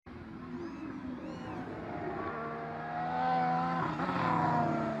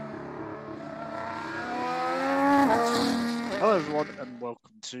Hello, everyone, and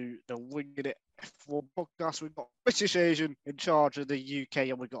welcome to the Winging It F1 podcast. We've got a British Asian in charge of the UK,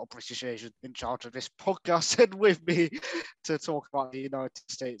 and we've got a British Asian in charge of this podcast. And with me to talk about the United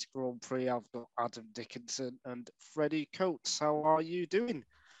States Grand Prix, I've got Adam Dickinson and Freddie Coates. How are you doing?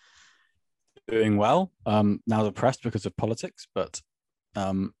 Doing well. Now depressed because of politics, but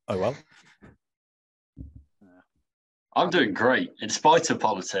oh well. I'm doing great. In spite of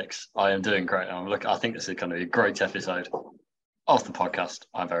politics, I am doing great. I think this is going to be a great episode of the podcast.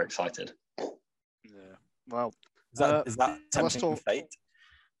 I'm very excited. Yeah. Well, is that tempting fate?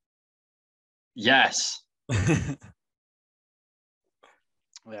 Yes. Yeah.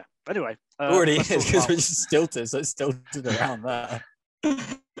 Anyway. Already is, because we're just stilted, so it's stilted around there.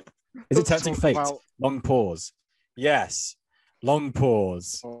 Is it tempting fate? Long pause. Yes. Long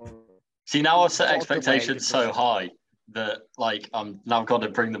pause. See, now I've set expectations so high that I'm now got to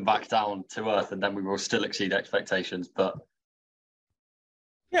bring them back down to earth, and then we will still exceed expectations. But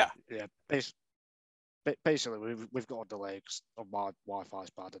yeah. Basically, we've got a delay because my Wi-Fi is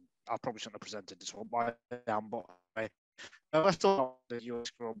bad, and I probably shouldn't have presented this one. But let's talk about the US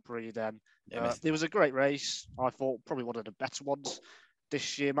Grand Prix then. It was a great race. I thought probably one of the better ones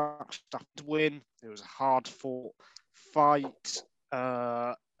this year. Max Verstappen win. It was a hard-fought fight.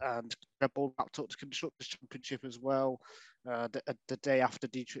 And Red Bull wrapped up the Constructors' Championship as well. The day after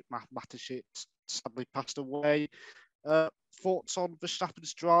Dietrich Mateschitz sadly passed away. Thoughts on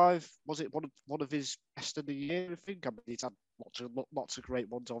Verstappen's drive? Was it one of his best of the year? I think. He's had lots of great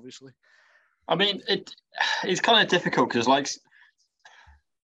ones, obviously. I mean, it's kind of difficult because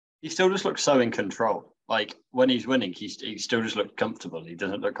he still just looks so in control. Like when he's winning, he still just looks comfortable. He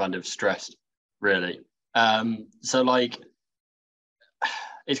doesn't look kind of stressed, really.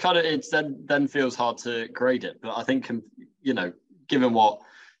 It then feels hard to grade it, but I think given what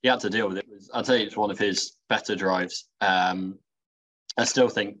he had to deal with, I'd say it's one of his better drives. I still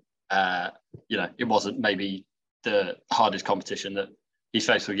think it wasn't maybe the hardest competition that he's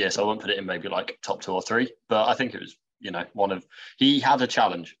faced with. Yes, I won't put it in maybe like top 2 or 3, but I think it was he had a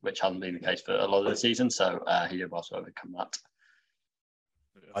challenge which hadn't been the case for a lot of the season, so he did well to overcome that.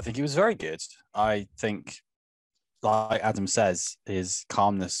 I think he was very good. I think, like Adam says, his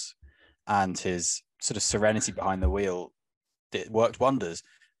calmness and his sort of serenity behind the wheel, it worked wonders.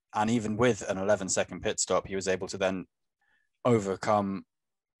 And even with an 11-second pit stop, he was able to then overcome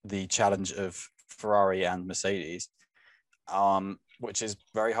the challenge of Ferrari and Mercedes, which is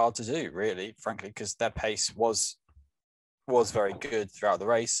very hard to do, really, frankly, because their pace was very good throughout the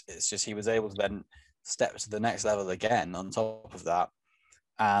race. It's just he was able to then step to the next level again on top of that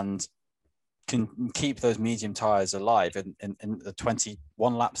and can keep those medium tyres alive in the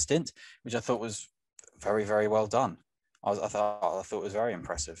 21 lap stint, which I thought was very, very well done. I thought it was very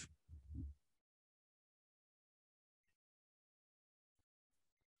impressive.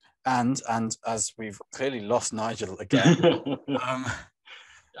 And as we've clearly lost Nigel again,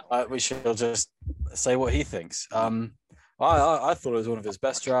 we should just say what he thinks. I thought it was one of his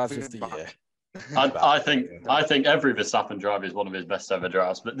best drives of the year. I think every Verstappen drive is one of his best ever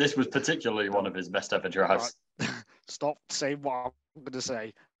drives, but this was particularly one of his best ever drives. Right. Stop saying what I'm going to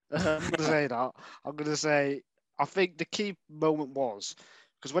say. I'm going to say that. I'm going to say I think the key moment was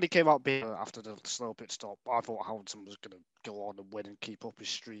because when he came out after the slow pit stop, I thought Hamilton was going to go on and win and keep up his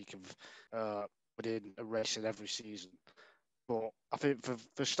streak of winning a race in every season. But I think for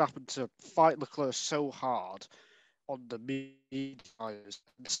Verstappen to fight Leclerc so hard on the medium tyres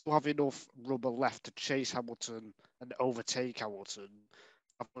and still have enough rubber left to chase Hamilton and overtake Hamilton,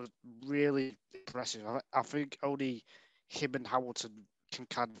 that was really impressive. I think only him and Hamilton can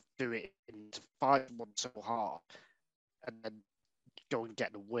kind of do it and to fight one so hard and then go and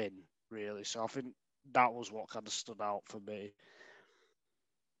get the win, really. So I think that was what kind of stood out for me.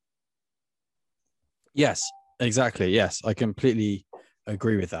 Yes, exactly. Yes, I completely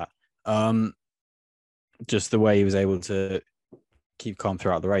agree with that. Just the way he was able to keep calm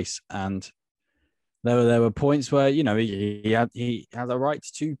throughout the race, and there were points where he had a right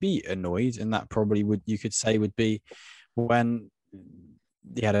to be annoyed, and that probably would be when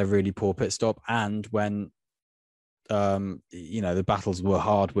he had a really poor pit stop and when the battles were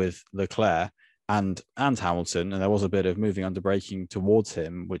hard with Leclerc and Hamilton, and there was a bit of moving under braking towards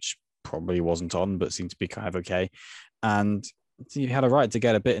him, which probably wasn't on, but seemed to be kind of okay. And he had a right to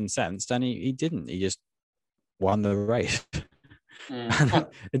get a bit incensed, and he didn't. He just won the race.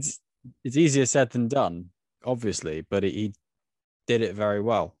 It's easier said than done, obviously, but he did it very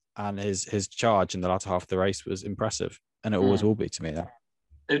well. And his charge in the latter half of the race was impressive, and it always will be to me.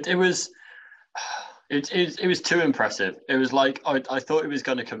 It was It was too impressive. It was like I thought it was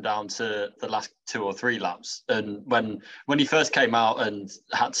going to come down to the last 2 or 3 laps, and when he first came out and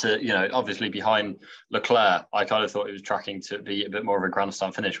had to, obviously behind Leclerc, I kind of thought he was tracking to be a bit more of a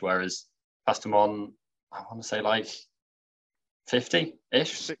grandstand finish, whereas passed him on, I want to say like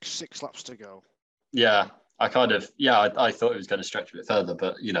 50-ish. Six laps to go. Yeah, I thought it was going to stretch a bit further,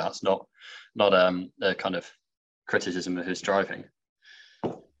 but that's not a kind of criticism of his driving.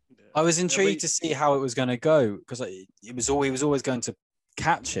 I was intrigued to see how it was going to go because he was always going to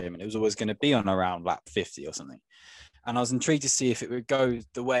catch him, and it was always going to be on around lap 50 or something. And I was intrigued to see if it would go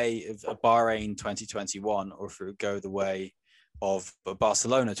the way of a Bahrain 2021 or if it would go the way of a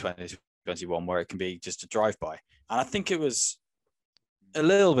Barcelona 2021, where it can be just a drive-by. And I think it was a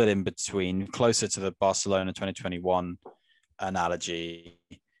little bit in between, closer to the Barcelona 2021 analogy,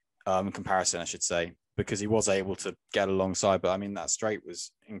 comparison, I should say, because he was able to get alongside. But I mean, that straight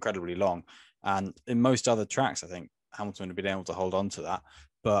was incredibly long. And in most other tracks, I think Hamilton would have been able to hold on to that.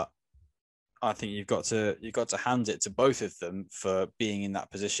 But I think you've got to hand it to both of them for being in that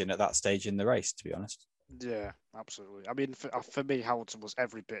position at that stage in the race, to be honest. Yeah, absolutely. I mean, for me, Hamilton was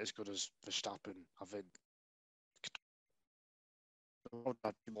every bit as good as Verstappen. I think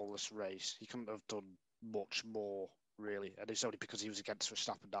that flawless race, he couldn't have done much more, really. And it's only because he was against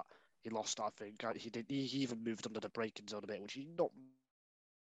Verstappen that he lost. I think he even moved under the braking zone a bit, which he not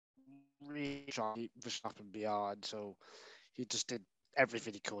really tried to keep Verstappen behind. So he just did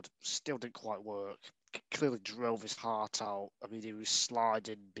everything he could. Still didn't quite work. Clearly drove his heart out. I mean, he was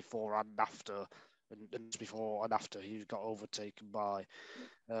sliding before and after. And before and after, he got overtaken by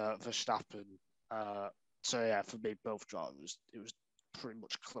Verstappen. So yeah, for me, both drivers, it was pretty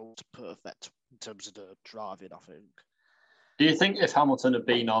much close to perfect in terms of the driving, I think. Do you think if Hamilton had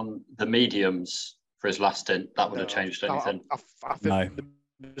been on the mediums for his last stint, that would have changed anything? I think No.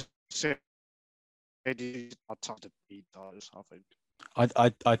 I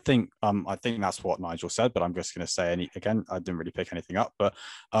think that's what Nigel said, but I'm just going to say again, I didn't really pick anything up, but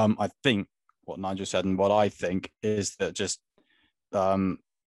I think what Nigel said and what I think is that just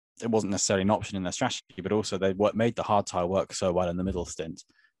it wasn't necessarily an option in their strategy, but also they made the hard tire work so well in the middle stint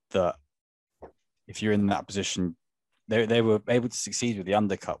that if you're in that position, they were able to succeed with the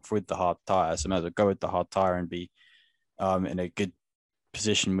undercut with the hard tire. So might as well go with the hard tire and be in a good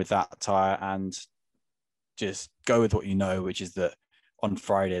position with that tire and just go with what you know, which is that on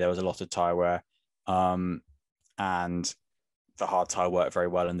Friday there was a lot of tire wear, and the hard tire worked very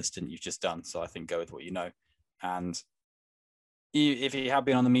well in the stint you've just done. So I think go with what you know. And if he had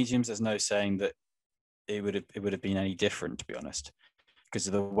been on the mediums, there's no saying that it would have been any different, to be honest, because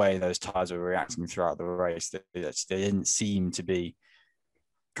of the way those tires were reacting throughout the race. They didn't seem to be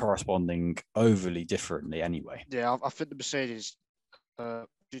corresponding overly differently anyway. Yeah, I think the Mercedes, due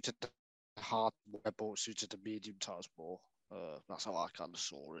to the hard wear, both suited the medium tires more. That's how I kind of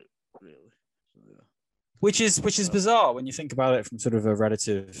saw it, really. So, yeah. Which is bizarre when you think about it from sort of a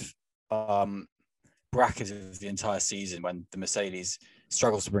relative bracket of the entire season, when the Mercedes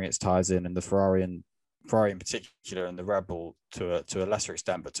struggles to bring its tires in, and the Ferrari in particular, and the Red Bull to a lesser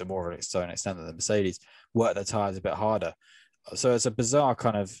extent, but to more of an extent than the Mercedes, work their tires a bit harder. So it's a bizarre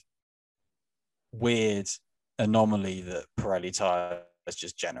kind of weird anomaly that Pirelli tires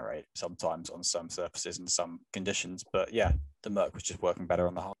just generate sometimes on some surfaces and some conditions. But yeah, the Merc was just working better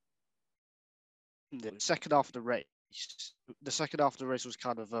on the hard. The second half of the race was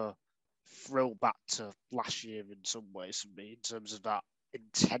kind of a throwback to last year in some ways for me, in terms of that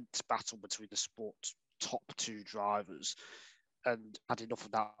intense battle between the sport's top two drivers, and had enough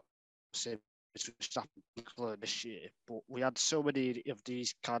of that same Verstappen this year. But we had so many of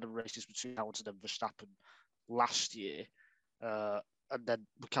these kind of races between Hamilton and Verstappen last year, and then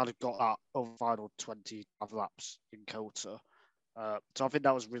we kind of got that over final 25 laps in Kota. So I think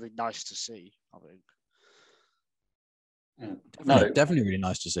that was really nice to see. I think. Definitely really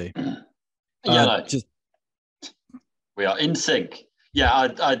nice to see. We are in sync. Yeah,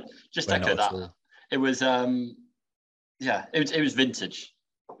 I just echo that. It was it was vintage,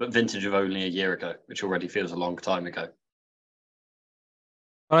 but vintage of only a year ago, which already feels a long time ago.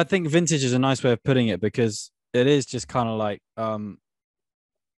 But I think vintage is a nice way of putting it, because it is just kind of like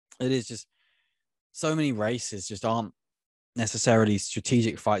it is just so many races just aren't necessarily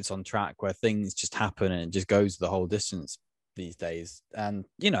strategic fights on track where things just happen and it just goes the whole distance these days. And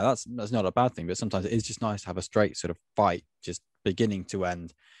that's not a bad thing, but sometimes it is just nice to have a straight sort of fight, just beginning to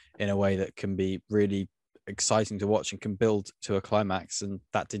end, in a way that can be really exciting to watch and can build to a climax. And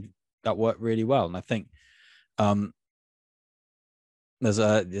that worked really well. And I think there's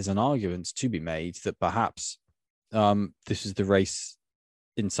an argument to be made that perhaps this is the race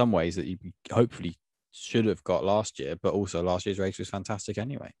in some ways that you hopefully should have got last year, but also last year's race was fantastic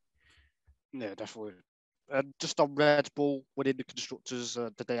anyway. Yeah, definitely. And just on Red Bull winning the constructors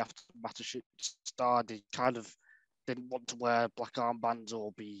the day after Mattership started, he kind of didn't want to wear black armbands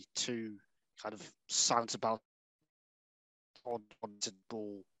or be too kind of silent about on Red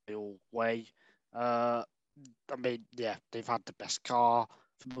Bull way. Uh, I mean, yeah, they've had the best car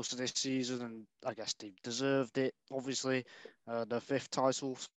for most of this season, and I guess they deserved it. Obviously, the fifth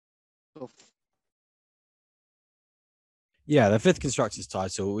title. Yeah, the fifth constructors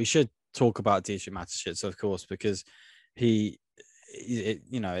title. We should talk about Dietrich Mateschitz, of course, because rather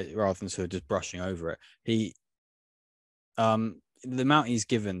than sort of just brushing over it, the amount he's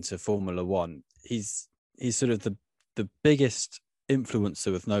given to Formula One, he's sort of the biggest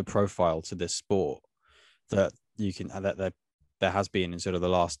influencer with no profile to this sport that there has been in sort of the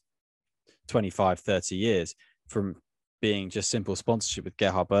last 25, 30 years, from being just simple sponsorship with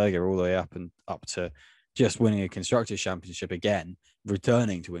Gerhard Berger all the way up to just winning a constructors championship again,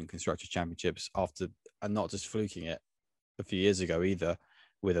 returning to win constructors championships after, and not just fluking it a few years ago either,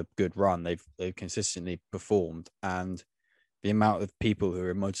 with a good run. They've consistently performed, and the amount of people who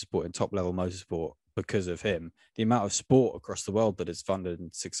are in motorsport and top level motorsport because of him, the amount of sport across the world that is funded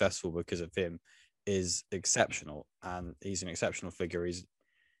and successful because of him is exceptional. And he's an exceptional figure.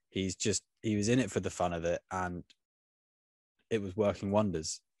 He was in it for the fun of it, and it was working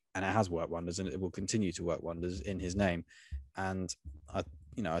wonders, and it has worked wonders, and it will continue to work wonders in his name. And I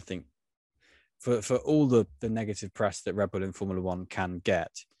think for all the negative press that Red Bull in Formula One can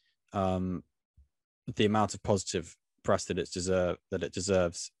get, the amount of positive press that it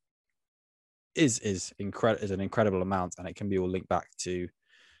deserves is an incredible amount, and it can be all linked back to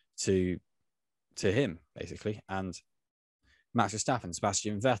him basically. And Max Verstappen,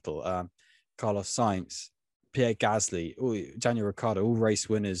 Sebastian Vettel, Carlos Sainz, Pierre Gasly, Daniel Ricciardo, all race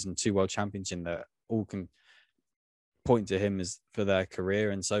winners and 2 world champions in there, all can point to him as for their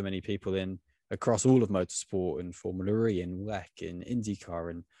career. And so many people across all of motorsport, in Formula E, in WEC, in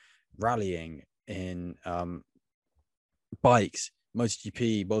IndyCar, in rallying, in bikes,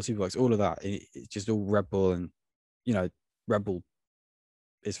 MotoGP, multi-bikes, all of that. It's just all Red Bull, and Red Bull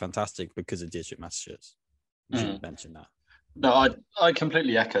is fantastic because of Dietrich Mateschitz. You should mention that. No, I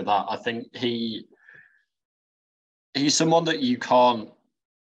completely echo that. I think he's someone that you can't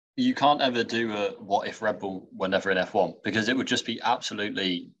ever do a what if Red Bull were never in F1, because it would just be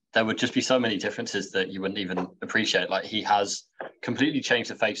there would just be so many differences that you wouldn't even appreciate. Like, he has completely changed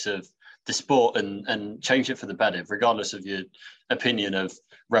the face of the sport and changed it for the better, regardless of your opinion of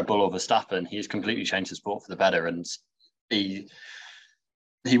Red Bull or Verstappen. He's completely changed the sport for the better, and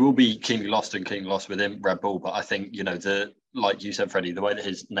he will be keenly lost within Red Bull. But I think, like you said, Freddie, the way that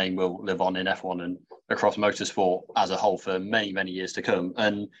his name will live on in F1 and across motorsport as a whole for many, many years to come.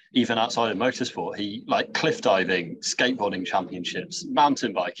 And even outside of motorsport, he, like, cliff diving, skateboarding championships,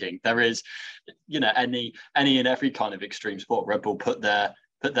 mountain biking. There is, any and every kind of extreme sport, Red Bull put their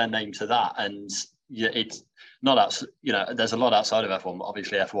name to that. And it's not there's a lot outside of F1, but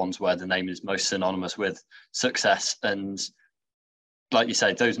obviously F1's where the name is most synonymous with success. And like you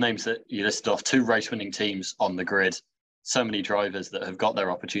say, those names that you listed off, 2 race-winning teams on the grid, so many drivers that have got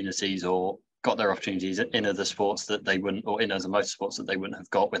their opportunities in other sports that they wouldn't, or in other motorsports that they wouldn't have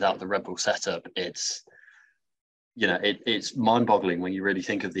got without the Red Bull setup. It's, it's mind-boggling when you really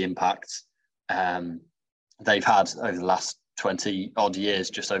think of the impact they've had over the last 20 odd years,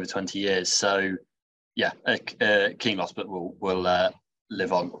 just over 20 years. So, yeah, a keen loss, but we'll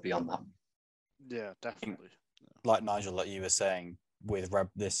live on beyond that. Yeah, definitely. Like Nigel, like you were saying, with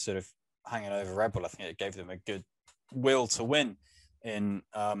this sort of hanging over Red Bull, I think it gave them a good will to win in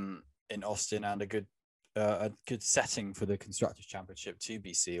Austin, and a good setting for the Constructors' Championship to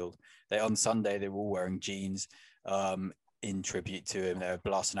be sealed. On Sunday they were all wearing jeans in tribute to him. They were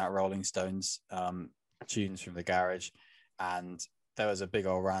blasting out Rolling Stones tunes from the garage, and there was a big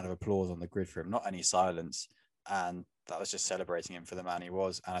old round of applause on the grid for him, not any silence, and that was just celebrating him for the man he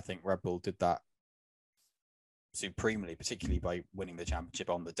was. And I think Red Bull did that supremely, particularly by winning the championship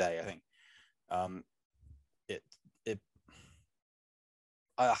on the day. I think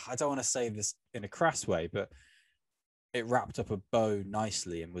I don't want to say this in a crass way, but it wrapped up a bow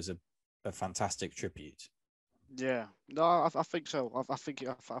nicely and was a fantastic tribute. Yeah, no, I think so. I think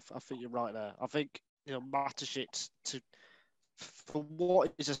you're right there. I think Mateschitz, for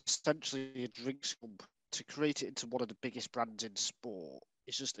what is essentially a drinks club, to create it into one of the biggest brands in sport,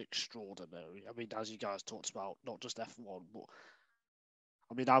 it's just extraordinary. I mean, as you guys talked about, not just F1, but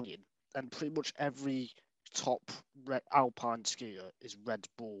and pretty much every top Alpine skier is Red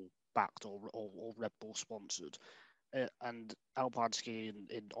Bull backed or Red Bull sponsored. And Alpine skiing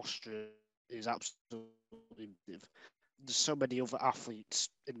in Austria is absolutely. There's so many other athletes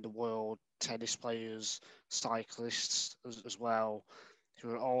in the world, tennis players, cyclists as well,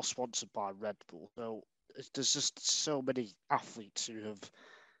 who are all sponsored by Red Bull. So there's just so many athletes who have,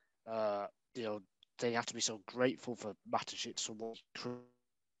 you know, they have to be so grateful for Mateschitz for what he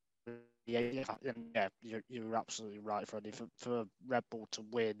created. And yeah, you're absolutely right, Freddie. For Red Bull to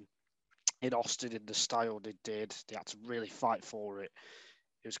win in Austin in the style they did, they had to really fight for it.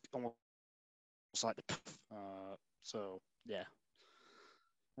 It was almost like so yeah.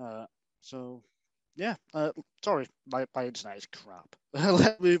 So yeah. Sorry, my internet is crap.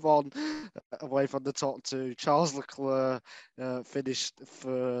 Let's move on away from the top two. Charles Leclerc finished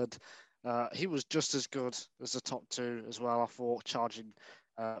third. He was just as good as the top two as well. I thought, charging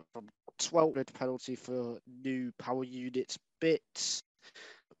from 12 penalty for new power unit bits.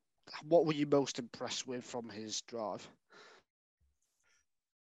 What were you most impressed with from his drive?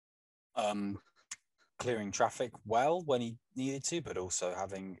 Clearing traffic well when he needed to, but also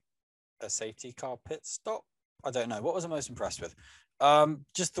having a safety car pit stop. I don't know. What was I most impressed with?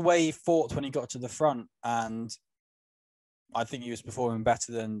 Just the way he fought when he got to the front, and I think he was performing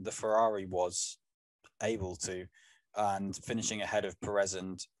better than the Ferrari was able to, and finishing ahead of Perez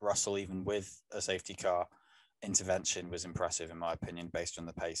and Russell, even with a safety car intervention, was impressive in my opinion, based on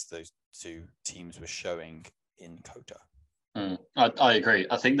the pace those two teams were showing in COTA. I agree.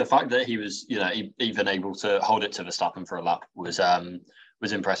 I think the fact that he was, even able to hold it to Verstappen for a lap was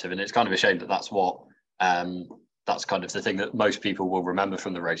impressive, and it's kind of a shame that that's kind of the thing that most people will remember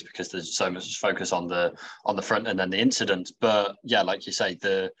from the race, because there's so much focus on the front and then the incident. But yeah, like you say,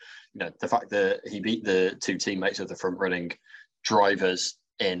 the fact that he beat the two teammates of the front running drivers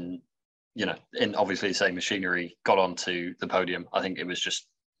in obviously the same machinery, got onto the podium. I think it was just,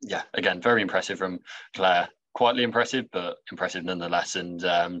 again, very impressive from Claire. Quietly impressive, but impressive nonetheless, and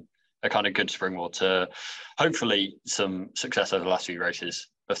a kind of good springboard to hopefully some success over the last few races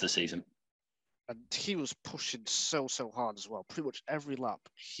of the season. And he was pushing so hard as well. Pretty much every lap,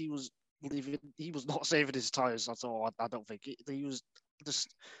 he was leaving. He was not saving his tires at all. I don't think he was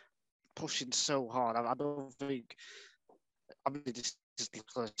just pushing so hard. I don't think. I mean, this is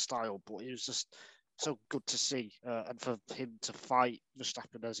Leclerc's style, but it was just so good to see, and for him to fight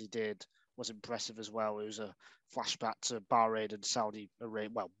Verstappen as he did was impressive as well. It was a flashback to Bahrain and Saudi Arabia,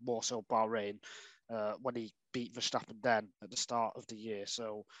 well, more so Bahrain, when he beat Verstappen then at the start of the year.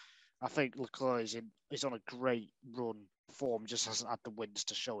 So I think Leclerc is on a great run form, just hasn't had the wins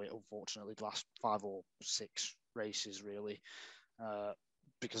to show it, unfortunately, the last 5 or 6 races, really,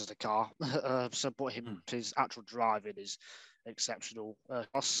 because of the car. But his actual driving is exceptional.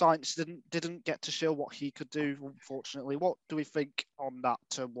 Sainz didn't get to show what he could do, unfortunately. What do we think on that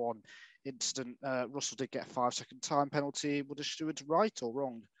turn 1 incident? Russell did get a 5-second time penalty. Were the stewards right or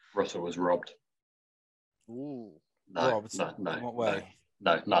wrong? Russell was robbed. Ooh, robbed? No. In what way?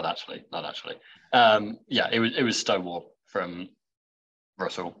 No, not actually. It was stonewall from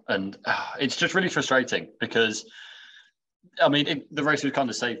Russell, and it's just really frustrating because, I mean, the race was kind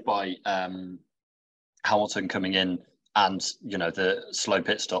of saved by Hamilton coming in and the slow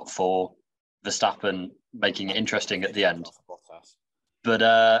pit stop for Verstappen, making it interesting at the end. But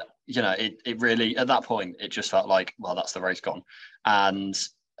it really, at that point, it just felt like, well, that's the race gone, and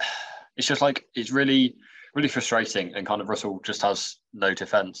it's just like, it's really, really frustrating, and kind of Russell just has no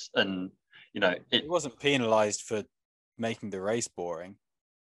defense, and it wasn't penalized for making the race boring.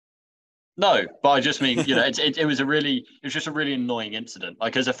 No, but I just mean, it was just a really annoying incident.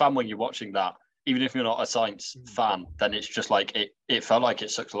 Like, as a fan, when you're watching that, even if you're not a Sainz fan, then it's just like it felt like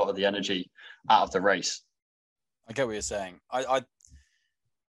it sucked a lot of the energy out of the race. I get what you're saying.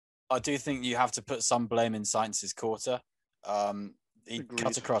 I do think you have to put some blame in Sainz's quarter. He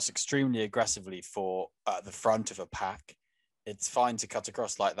cut across extremely aggressively for the front of a pack. It's fine to cut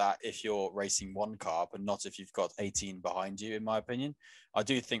across like that if you're racing one car, but not if you've got 18 behind you, in my opinion. I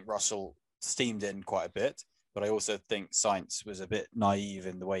do think Russell steamed in quite a bit, but I also think Sainz was a bit naive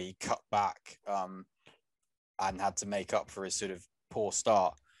in the way he cut back and had to make up for his sort of poor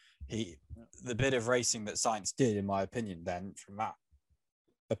start. The bit of racing that Sainz did, in my opinion, then from that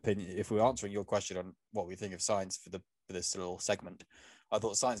opinion, if we're answering your question on what we think of Sainz for this little segment, I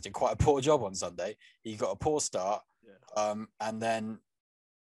thought Sainz did quite a poor job on Sunday. He got a poor start, and then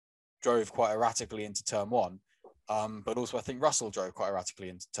drove quite erratically into turn 1. But also, I think Russell drove quite erratically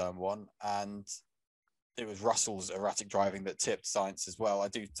into turn 1, and it was Russell's erratic driving that tipped Sainz as well. I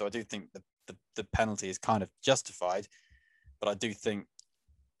do think the penalty is kind of justified, but I do think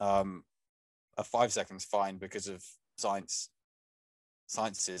a 5 seconds fine because of Sainz's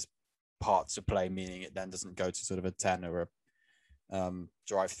part to play, meaning it then doesn't go to sort of a 10 or a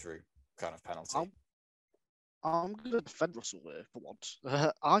drive-through kind of penalty. I'm going to defend Russell here for once.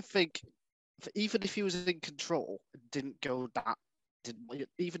 I think even if he was in control, even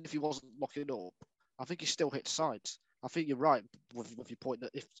if he wasn't locking up, I think he still hit sides. I think you're right with your point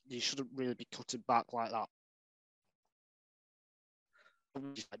that if you shouldn't really be cutting back like that.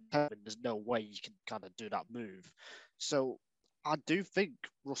 There's no way you can kind of do that move. So I do think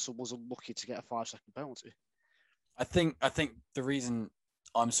Russell was unlucky to get a 5-second penalty. I think the reason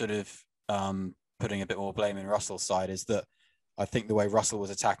I'm sort of putting a bit more blame in Russell's side is that I think the way Russell was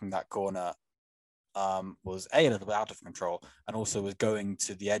attacking that corner was a little bit out of control, and also was going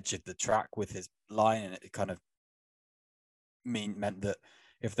to the edge of the track with his line, and it kind of meant that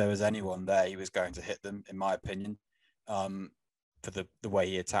if there was anyone there, he was going to hit them, in my opinion, for the way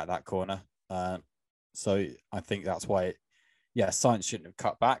he attacked that corner. So I think that's why, Sainz shouldn't have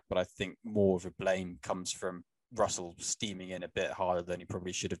cut back, but I think more of the blame comes from Russell steaming in a bit harder than he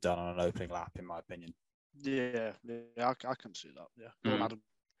probably should have done on an opening lap, in my opinion. Yeah, I can see that. Yeah, Adam.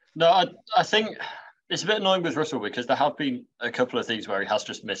 No, I think it's a bit annoying with Russell because there have been a couple of things where he has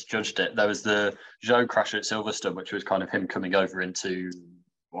just misjudged it. There was the Zhou crash at Silverstone, which was kind of him coming over into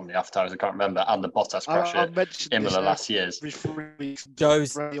one of the after hours, I can't remember, and the Bottas crash at Imola last year's.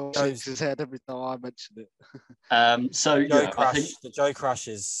 Zhou's his head every time I mention it. I think the Zhou crash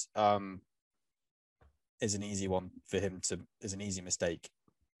is an easy one for him is an easy mistake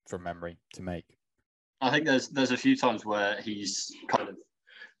from memory to make. I think there's a few times where he's kind of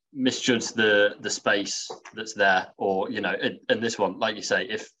misjudged the space that's there, or in this one, like you say,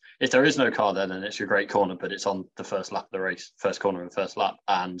 if there is no car there, then it's a great corner, but it's on the first lap of the race, first corner of the first lap,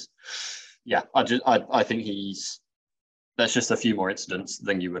 and I think there's just a few more incidents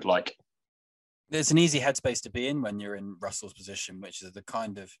than you would like. It's an easy headspace to be in when you're in Russell's position, which is the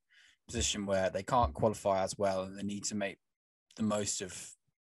kind of position where they can't qualify as well, and they need to make the most of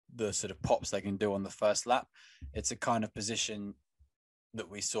the sort of pops they can do on the first lap. It's a kind of position that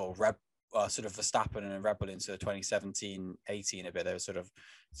we saw sort of Verstappen and Red Bull into 2017-18 a bit. They were sort of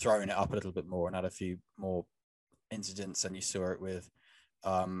throwing it up a little bit more and had a few more incidents, and you saw it with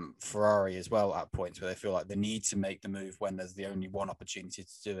Ferrari as well at points where they feel like they need to make the move when there's the only one opportunity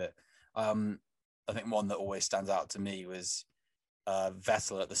to do it. I think one that always stands out to me was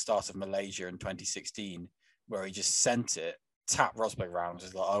Vettel at the start of Malaysia in 2016, where he just sent it, tapped Rosberg around, and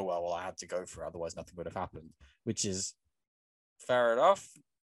was like, oh, well, I had to go for it, otherwise nothing would have happened, which is fair enough,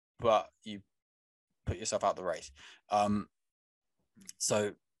 but you put yourself out the race.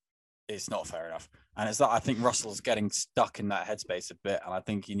 So it's not fair enough. And it's that I think Russell's getting stuck in that headspace a bit, and I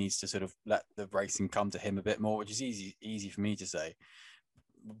think he needs to sort of let the racing come to him a bit more, which is easy for me to say,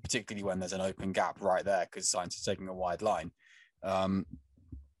 particularly when there's an open gap right there because Sainz is taking a wide line. But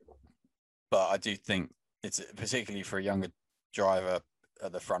I do think it's particularly for a younger driver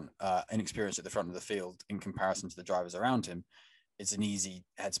at the front, inexperienced at the front of the field in comparison to the drivers around him, it's an easy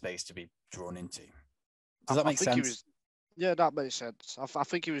headspace to be drawn into. Does that make sense? That makes sense. I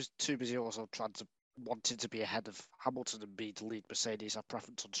think he was too busy also wanting to be ahead of Hamilton and be the lead Mercedes. Had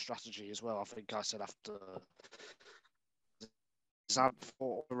preference on strategy as well. I think I said after the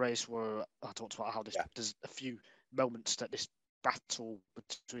race where I talked about how there's a few moments that this battle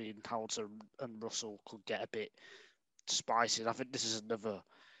between Hamilton and Russell could get a bit spicy. And I think this is another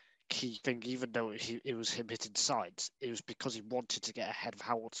key thing. Even though it was him hitting sides, it was because he wanted to get ahead of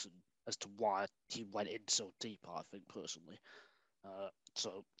Hamilton as to why he went in so deep, I think, personally.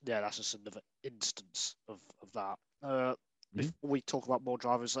 That's just another instance of that. Before we talk about more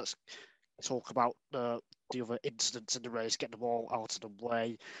drivers, let's talk about the other incidents in the race, get them all out of the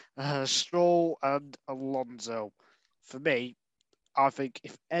way. Stroll and Alonso. For me, I think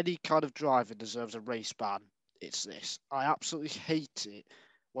if any kind of driver deserves a race ban, it's this. I absolutely hate it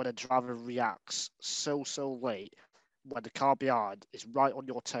when a driver reacts so late when the car behind is right on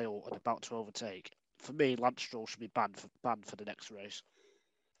your tail and about to overtake. For me, Lance Stroll should be banned for the next race.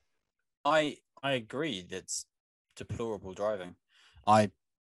 I agree. It's deplorable driving. I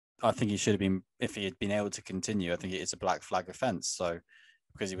think he should have been, if he had been able to continue, I think it is a black flag offence. So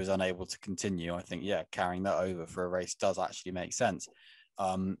because he was unable to continue, I think, carrying that over for a race does actually make sense.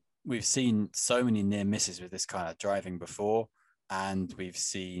 We've seen so many near misses with this kind of driving before, and we've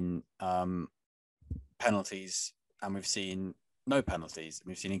seen penalties, and we've seen no penalties, and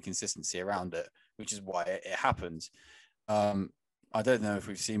we've seen inconsistency around it, which is why it happens. I don't know if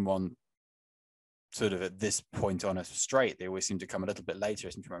we've seen one sort of at this point on a straight. They always seem to come a little bit later.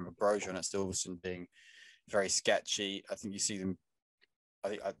 I seem to remember Grosjean at Silverstone being very sketchy. I think you see them.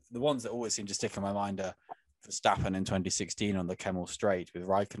 The ones that always seem to stick in my mind are Verstappen in 2016 on the Kemmel Straight with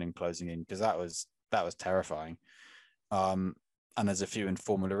Raikkonen closing in, because that was terrifying. And there's a few in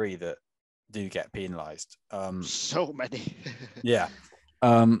Formula E that do get penalised. So many. Yeah.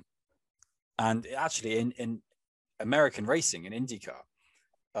 And actually, in American racing, in IndyCar,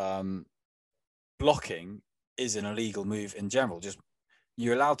 blocking is an illegal move in general. Just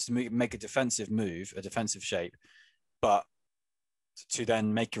you're allowed to make a defensive move, a defensive shape, but to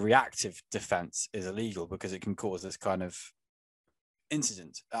then make a reactive defense is illegal because it can cause this kind of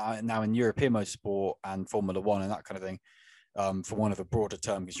incident. Now in European motorsport and Formula One and that kind of thing, for one of a broader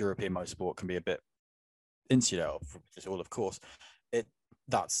term, because European motorsport can be a bit insular, which is all, of course,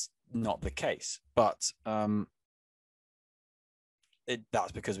 that's not the case. But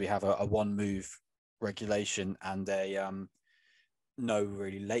that's because we have a one move regulation and a no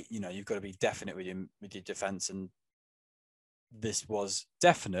really late. You've got to be definite with your defense, and this was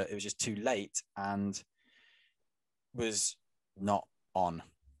definite. It was just too late and was not on.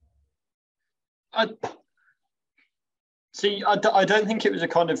 I don't think it was a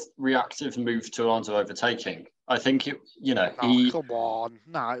kind of reactive move to Alonso overtaking. I think it, come on.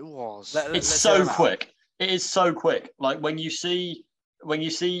 No, it was. It's so quick. It is so quick. Like when you see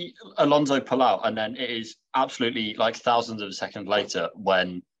Alonso pull out, and then it is absolutely like thousands of a second later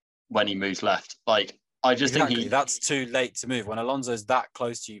when he moves left. Like I just think that's too late to move. When Alonso's that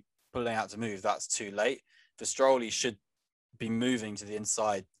close to you pulling out to move, that's too late. For Stroll, he should be moving to the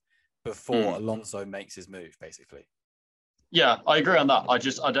inside before Alonso makes his move, basically. Yeah, I agree on that.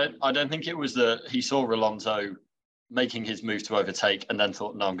 I don't think it was that he saw Alonso making his move to overtake and then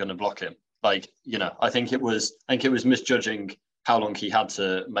thought, no, I'm going to block him. Like, I think it was misjudging how long he had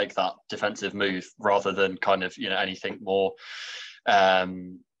to make that defensive move rather than kind of, anything more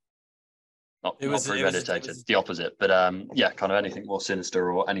not premeditated, the opposite, but kind of anything more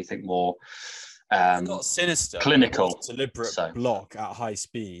sinister or anything more not sinister, clinical, deliberate block at high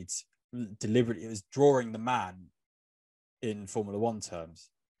speeds. Deliberately, it was drawing the man in Formula One terms,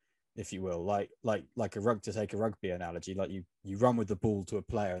 if you will, like to take a rugby analogy, like you run with the ball to a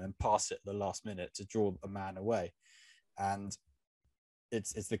player and then pass it at the last minute to draw a man away, and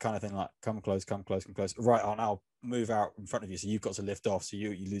it's the kind of thing like come close, right on, I'll move out in front of you, so you've got to lift off, so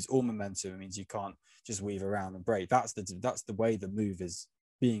you lose all momentum. It means you can't just weave around and brake. That's the way the move is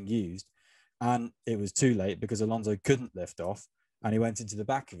being used, and it was too late because Alonso couldn't lift off and he went into the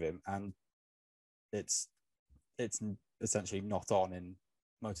back of him, and it's essentially not on in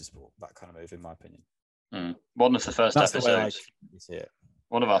motorsport, that kind of move, in my opinion. One of the first episodes. The way I see it.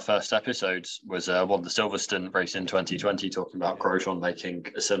 One of our first episodes was one of the Silverstone race in 2020, talking about Grosjean making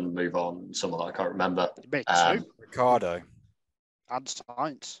a similar move on someone that I can't remember. Ricardo. And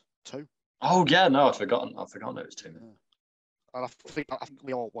Sainz, too. Oh, yeah, no, I'd forgotten it was two. Yeah. And I think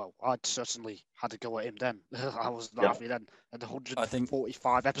we all, I'd certainly had to go at him then. I was not happy then. And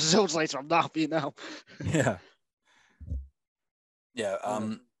 145 episodes later, I'm not happy now. Yeah. Yeah,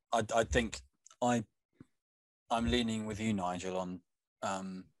 I think I'm leaning with you, Nigel, on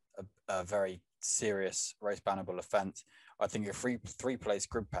a very serious race bannable offence. I think a three-place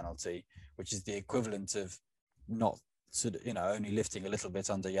grid penalty, which is the equivalent of not only lifting a little bit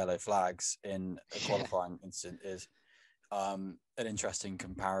under yellow flags in a qualifying incident, is an interesting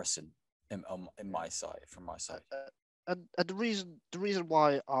comparison from my side. And the reason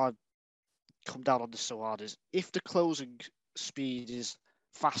why I come down on this so hard is if the closing speed is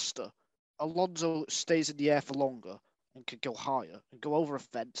faster, Alonso stays in the air for longer and can go higher and go over a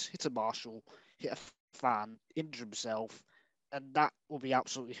fence, hit a marshal, hit a fan, injure himself, and that will be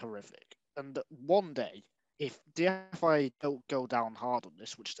absolutely horrific. And one day, if the FIA don't go down hard on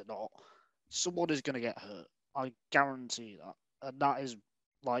this, which they're not, someone is going to get hurt. I guarantee that. And that is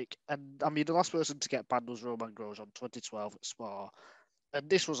the last person to get banned was Romain Grosjean 2012 at Spa. And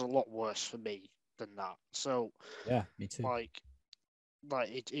this was a lot worse for me than that. So, yeah, me too.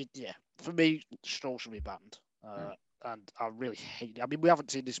 For me, Stroll should be banned. And I really hate it. I mean, we haven't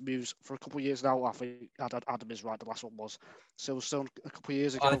seen these moves for a couple of years now. I think Adam is right. The last one was Silverstone a couple of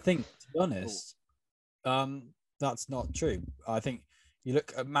years ago. I think, to be honest, that's not true. I think you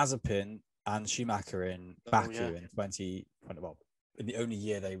look at Mazepin and Schumacher in Baku in 2020, well, in the only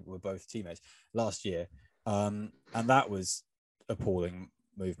year they were both teammates last year, and that was appalling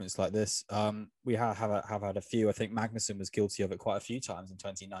movements like this. We have had a few. I think Magnussen was guilty of it quite a few times in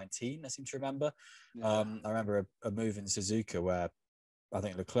 2019. I seem to remember. I remember a move in Suzuka where I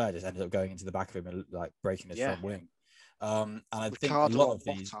think Leclerc just ended up going into the back of him and like breaking his front wing. And I think a lot of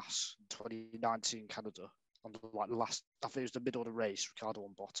these. Bottas, 2019 Canada, on the last, I think it was the middle of the race. Ricardo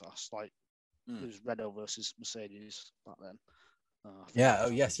and Bottas, it was Renault versus Mercedes back then.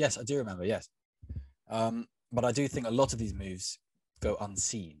 Yes, I do remember. Yes, but I do think a lot of these moves go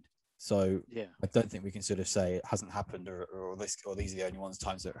unseen. So Yeah. I don't think we can sort of say it hasn't happened or these are the only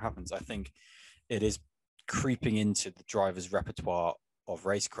times that it happens. I think it is creeping into the driver's repertoire of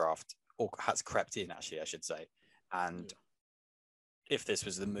racecraft, or has crept in, actually, I should say. And if this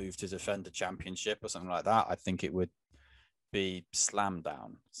was the move to defend a championship or something like that, I think it would be slammed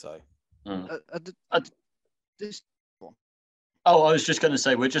down. So This one. Oh, I was just going to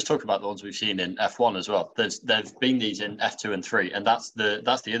say, we're just talking about the ones we've seen in F1 as well. There've been these in F2 and 3, and that's the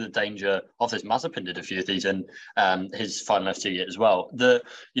other danger of this. Mazepin did a few of these in his final F2 year as well.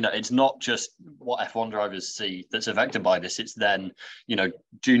 It's not just what F1 drivers see that's affected by this. It's then,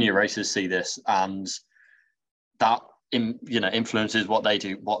 junior racers see this, and that influences what they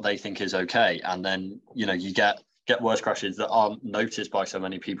do, what they think is okay, and then you get worse crashes that aren't noticed by so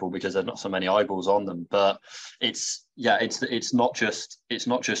many people because there's not so many eyeballs on them. But it's not just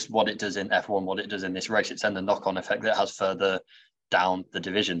what it does in F1, what it does in this race. It's then the knock-on effect that has further down the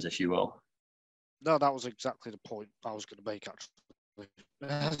divisions, if you will. No, that was exactly the point I was going to make, actually.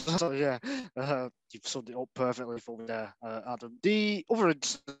 So yeah, you've summed it up perfectly for me there, Adam. The other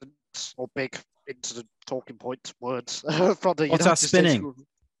incidents, or big incident, talking point words from the United spinning? States.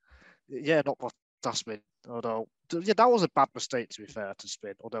 Yeah, not Bottas spin. Although, yeah, that was a bad mistake, to be fair, to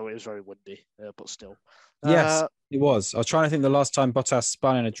spin. Although it was very windy, but still. Yes, it was. I was trying to think the last time Bottas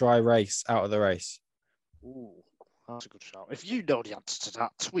spun in a dry race out of the race. Ooh, that's a good shout. If you know the answer to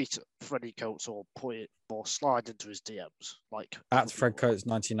that, tweet at Freddie Coates or put it or slide into his DMs. Like at Fred Coates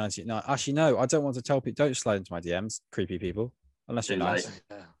 1999. Actually, no, I don't want to tell people. Don't slide into my DMs, creepy people, unless you're nice.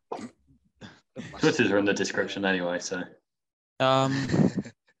 Twitters are in the description anyway, so.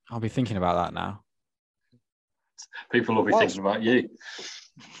 I'll be thinking about that now. People will be thinking about you.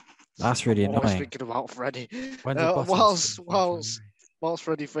 That's really annoying. I was thinking about Freddie. Whilst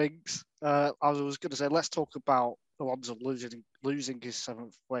Freddie thinks, I was going to say, let's talk about Alonso losing his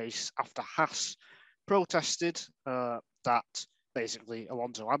 7th race after Haas protested that basically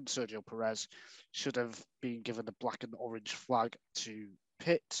Alonso and Sergio Perez should have been given the black and orange flag to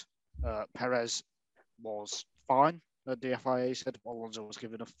pit. Perez was fine. The FIA said Alonso was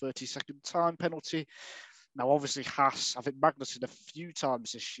given a 30-second time penalty. Now, obviously, Haas, I think Magnussen a few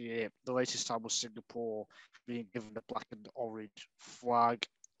times this year, the latest time was Singapore, being given the black and orange flag.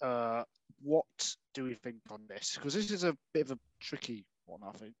 What do we think on this? Because this is a bit of a tricky one,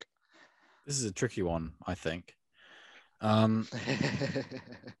 I think. This is a tricky one, I think.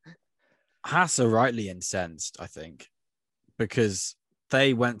 Haas are rightly incensed, I think, because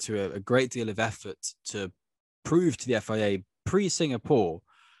they went to a great deal of effort to prove to the FIA pre-Singapore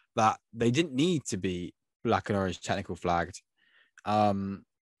that they didn't need to be black and orange technical flagged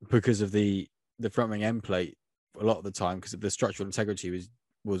because of the front wing end plate a lot of the time, because of the structural integrity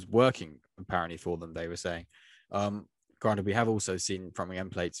was working apparently for them, they were saying. Granted, we have also seen front wing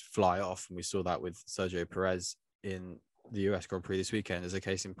end plates fly off, and we saw that with Sergio Perez in the US Grand Prix this weekend as a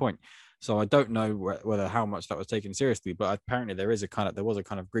case in point. So I don't know whether how much that was taken seriously, but apparently there was a kind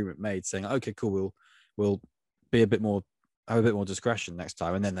of agreement made saying, okay, cool, we'll be have a bit more discretion next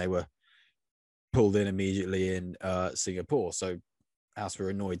time. And then they were pulled in immediately in Singapore. So Haas were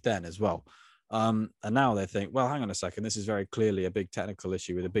annoyed then as well. And now they think, well, hang on a second, this is very clearly a big technical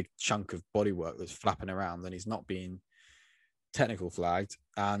issue with a big chunk of bodywork that's flapping around, and he's not being technical flagged.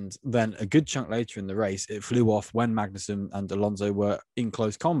 And then a good chunk later in the race, it flew off when Magnussen and Alonso were in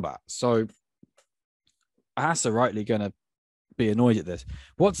close combat. So Haas are rightly going to be annoyed at this.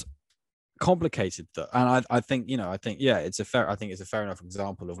 What's complicated though, and I think it's a fair enough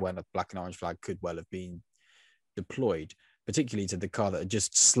example of when a black and orange flag could well have been deployed, particularly to the car that had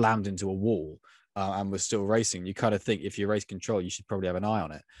just slammed into a wall and was still racing. You kind of think if you're race control, you should probably have an eye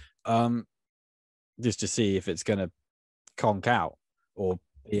on it, just to see if it's going to conk out or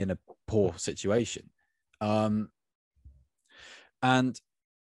be in a poor situation. And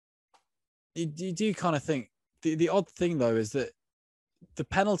you do kind of think the odd thing though is that the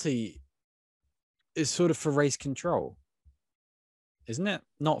penalty is sort of for race control, isn't it?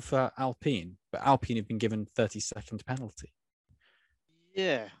 Not for Alpine, but Alpine have been given 30-second penalty.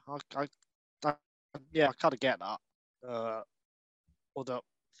 Yeah, I kind of get that. Although,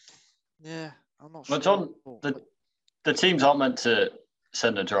 yeah, I'm not sure. But John, the teams aren't meant to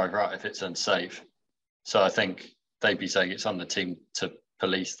send a driver out if it's unsafe. So I think they'd be saying it's on the team to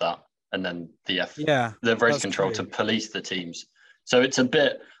police that, and then the race control to police the teams. So it's a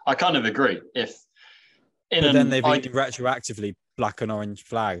bit. I kind of agree. But then they've been retroactively black and orange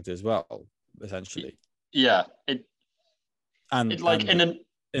flagged as well, essentially. Yeah, in the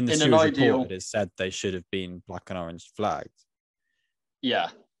series report, it is said they should have been black and orange flagged.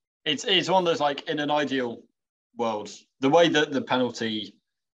 Yeah, it's one of those, like, in an ideal world, the way that the penalty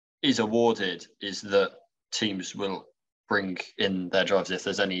is awarded is that teams will bring in their drivers if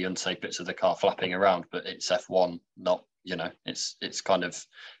there's any unsafe bits of the car flapping around, but it's F1, not, it's kind of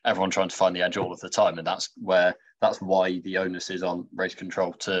everyone trying to find the edge all of the time. And that's why the onus is on race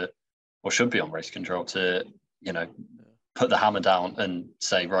control should be on race control to, put the hammer down and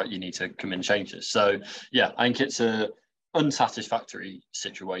say, right, you need to come in and change this. So yeah, I think it's a unsatisfactory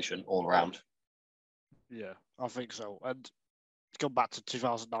situation all around. Yeah, I think so. And go back to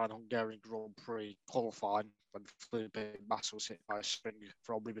 2009 Hungarian Grand Prix qualifying when Felipe Massa was hit by a spring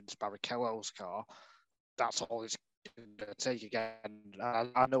from Rubens Barrichello's car. That's all it's going to take again.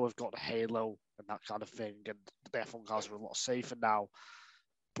 I know we've got the halo and that kind of thing, and the F1 cars are a lot safer now,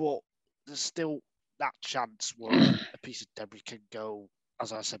 but there's still that chance where a piece of debris can go,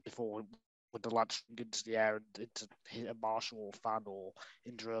 as I said before, with the launch into the air and into hit a marshal or fan or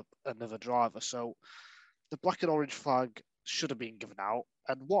injure another driver. So the black and orange flag should have been given out.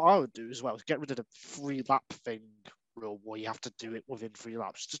 And what I would do as well is get rid of the 3 lap thing rule where you have to do it within 3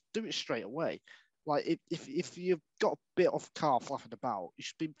 laps. Just do it straight away. Like if you've got a bit of car flapping about, you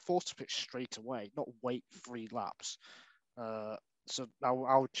should be forced to pit straight away, not wait 3 laps. So now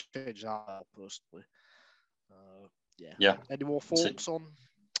I would change that personally. Yeah. Any more thoughts on?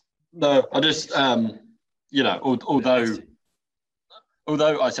 No, I just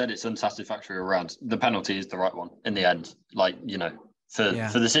although I said it's unsatisfactory around, the penalty is the right one in the end. Like, for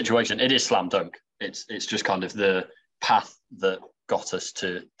the situation, it is slam dunk. It's just kind of the path that got us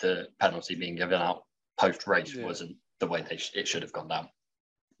to the penalty being given out post race wasn't the way it should have gone down.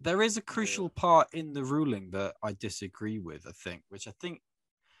 There is a crucial part in the ruling that I disagree with, I think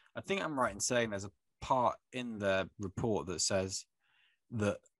I'm right in saying there's a part in the report that says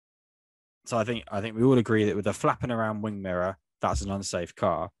that. So I think we all agree that with the flapping around wing mirror, that's an unsafe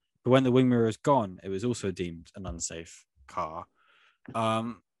car. But when the wing mirror is gone, it was also deemed an unsafe car.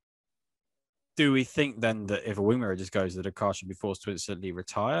 Do we think then that if a wing mirror just goes, that a car should be forced to instantly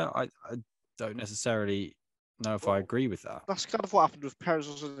retire? I don't necessarily know if I agree with that. That's kind of what happened with Perez,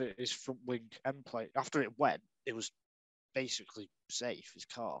 wasn't it? His front wing end plate. After it went, it was basically safe, his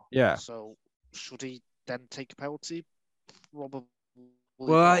car. Yeah. So should he then take a penalty? Probably.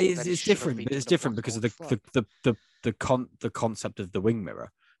 Well, it's different. It's different because of the concept of the wing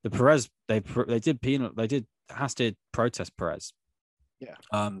mirror. The Perez, Haas did protest Perez. Yeah.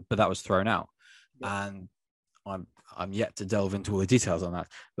 But that was thrown out, and I'm yet to delve into all the details on that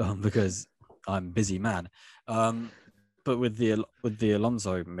because I'm a busy man. But with the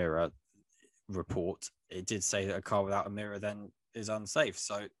Alonso mirror report, it did say that a car without a mirror then is unsafe.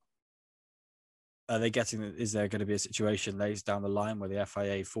 So are they getting? Is there going to be a situation later down the line where the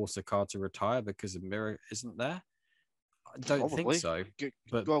FIA force a car to retire because the mirror isn't there? I don't think so.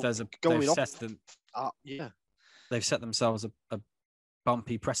 But they've set themselves a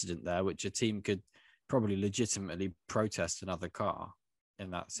bumpy precedent there, which a team could probably legitimately protest another car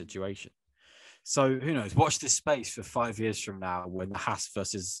in that situation. So who knows? Watch this space for 5 years from now when the Haas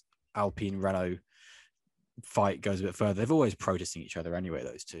versus Alpine Renault fight goes a bit further. They're always protesting each other anyway,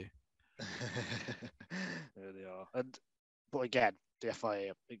 those two. There they are. But again, the FIA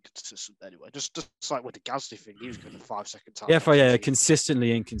are inconsistent anyway. Just like with the Gasly thing, he was given 5 second time. The FIA are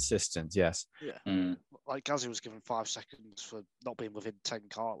consistently inconsistent, yes. Yeah. Like Gasly was given 5 seconds for not being within 10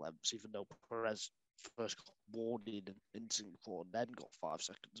 car lengths, even though Perez first got warning in Singapore and then got 5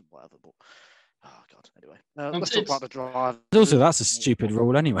 seconds and whatever. But oh god. Anyway, let's talk about the drive. Also, that's a stupid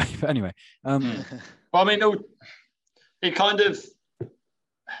rule anyway. But anyway, well, I mean, it kind of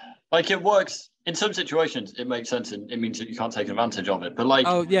like it works in some situations. It makes sense, and it means that you can't take advantage of it. But like,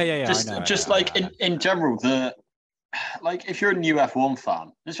 in general, if you're a new F1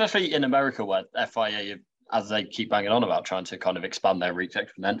 fan, especially in America where FIA, as they keep banging on about trying to kind of expand their reach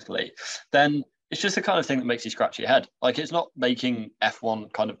exponentially, then it's just the kind of thing that makes you scratch your head. Like, it's not making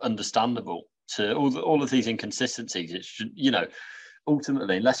F1 kind of understandable to all of these inconsistencies. It's,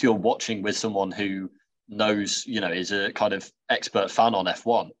 ultimately, unless you're watching with someone who knows, is a kind of expert fan on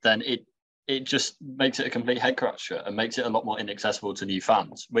F1, then it just makes it a complete head scratcher and makes it a lot more inaccessible to new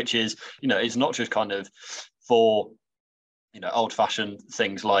fans, which is, it's not just kind of for, old-fashioned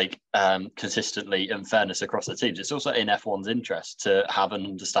things like consistently and fairness across the teams. It's also in F1's interest to have an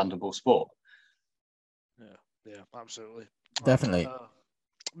understandable sport. Yeah, absolutely. Definitely.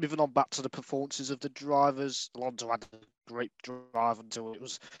 Moving on back to the performances of the drivers, Alonso had a great drive until it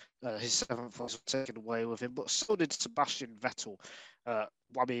was his 7th was taken away with him, but so did Sebastian Vettel.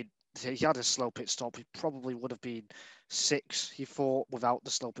 He had a slow pit stop. He probably would have been 6, he thought, without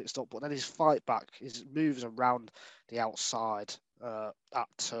the slow pit stop. But then his fight back, his moves around the outside at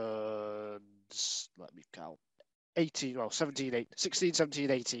turns, let me count, 18, well, 17, 8, 16,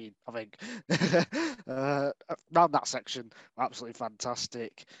 17, 18, I think. Around that section, absolutely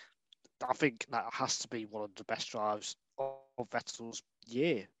fantastic. I think that has to be one of the best drives of Vettel's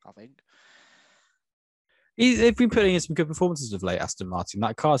year, I think. They've been putting in some good performances of late, Aston Martin.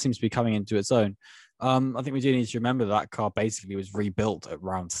 That car seems to be coming into its own. I think we do need to remember that car basically was rebuilt at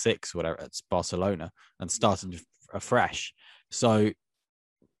round 6, whatever, at Barcelona, and started afresh. So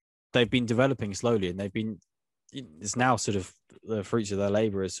they've been developing slowly, and it's now sort of the fruits of their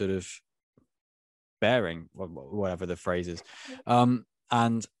labor is sort of bearing, whatever the phrase is,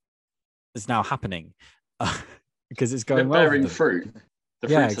 and it's now happening because it's going well. Bearing fruit. The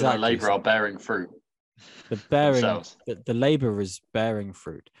fruits of their labor are bearing fruit. The labor is bearing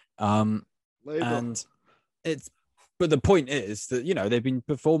fruit. And but the point is that, they've been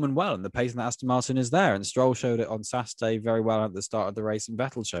performing well, and the pace in the Aston Martin is there. And Stroll showed it on Saturday very well at the start of the race, and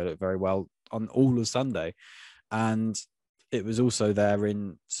Vettel showed it very well on all of Sunday. And it was also there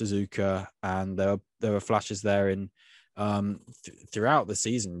in Suzuka, and there were flashes there in throughout the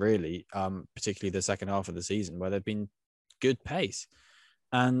season, really, particularly the second half of the season, where there've been good pace,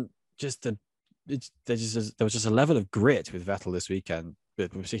 and there was just a level of grit with Vettel this weekend,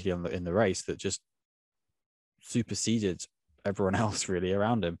 but particularly in the race, that just superseded everyone else really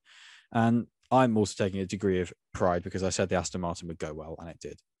around him. And I'm also taking a degree of pride because I said the Aston Martin would go well, and it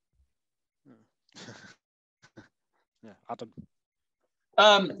did. Yeah, Adam.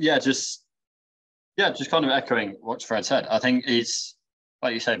 Just kind of echoing what Fred said. I think it's,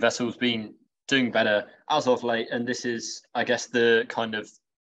 like you say, Vettel's been doing better as of late, and this is, I guess, the kind of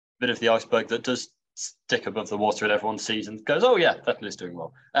bit of the iceberg that does stick above the water and everyone sees and goes, oh yeah, Vettel is doing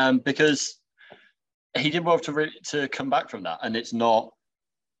well. Because he did well to come back from that, and it's not,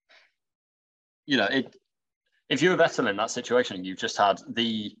 if you're Vettel in that situation, you've just had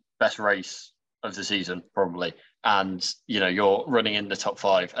the best race of the season probably, and you're running in the top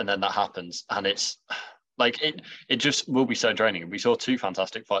 5, and then that happens, and it's like it just will be so draining. We saw 2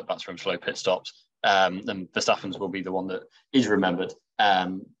 fantastic fight backs from slow pit stops, and Verstappen's will be the one that is remembered.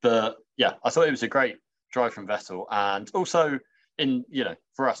 But yeah, I thought it was a great drive from Vettel, and also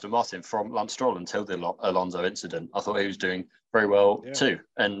for Aston Martin, from Lance Stroll until the Alonso incident, I thought he was doing very well too.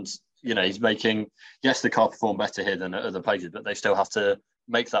 And he's making, yes, the car perform better here than at other places, but they still have to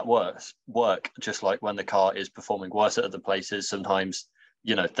make that work. Just like when the car is performing worse at other places, sometimes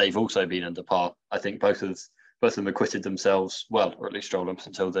they've also been under par. I think both of them acquitted themselves well, or at least Stroll up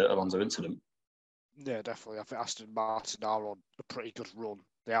until the Alonso incident. Yeah, definitely. I think Aston Martin are on a pretty good run.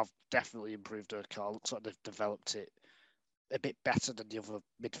 They have definitely improved their car. Looks like they've developed it a bit better than the other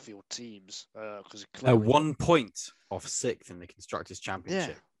midfield teams. Because 1 point off 6th in the Constructors'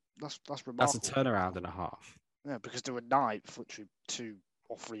 Championship. Yeah, that's remarkable. That's a turnaround and a half. Yeah, because they were 9th literally 2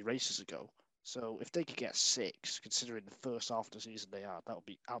 or 3 races ago. So if they could get 6, considering the first half of the season they had, that would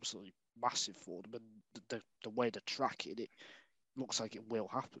be absolutely massive for them. And the way they're tracking it looks like it will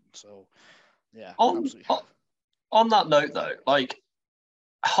happen. So yeah, absolutely. On that note, though, like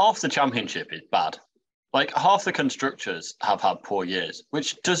half the championship is bad. Like half the constructors have had poor years,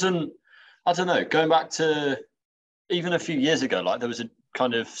 which doesn't, I don't know, going back to even a few years ago, like there was a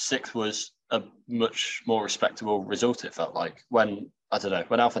kind of 6th was a much more respectable result, it felt like, when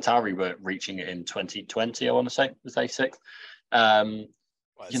AlphaTauri were reaching it in 2020, I want to say, was they 6th?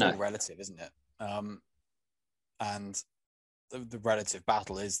 It's all relative, isn't it? And the relative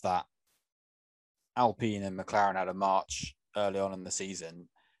battle is that Alpine and McLaren had a march early on in the season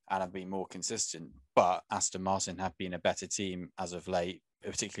and have been more consistent, but Aston Martin have been a better team as of late,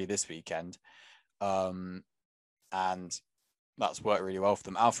 particularly this weekend. And that's worked really well for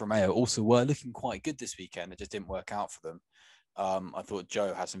them. Alfa Romeo also were looking quite good this weekend. It just didn't work out for them. I thought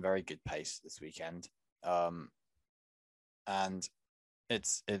Joe had some very good pace this weekend. And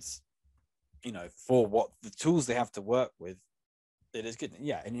it's for what the tools they have to work with, it is good.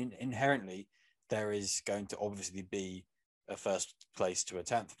 Yeah, and inherently there is going to obviously be a 1st place to a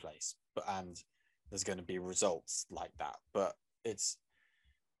 10th place, and there's going to be results like that. But it's,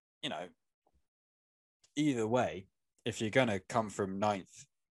 either way, if you're going to come from 9th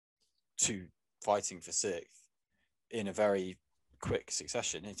to fighting for 6th in a very quick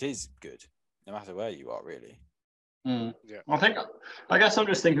succession, it is good, no matter where you are, really. Yeah. I guess I'm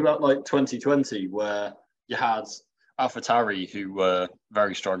just thinking about like 2020, where you had AlphaTauri, who were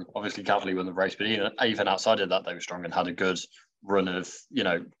very strong. Obviously, Cavalli won the race, but even outside of that, they were strong and had a good run of,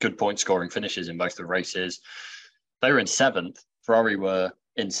 good point scoring finishes in both the races. They were in 7th. Ferrari were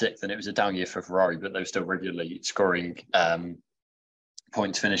in 6th, and it was a down year for Ferrari, but they were still regularly scoring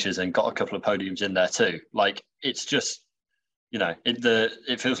points finishes and got a couple of podiums in there too. Like, it's just,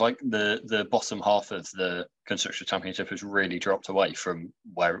 it feels like the bottom half of the Constructors' Championship has really dropped away from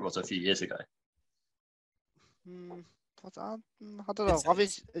where it was a few years ago. I don't know.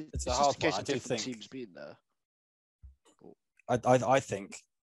 It's a just hard a case one. of different teams being there. I think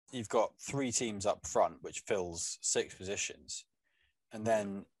you've got 3 teams up front, which fills 6 positions. And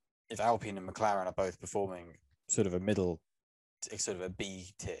then if Alpine and McLaren are both performing sort of a B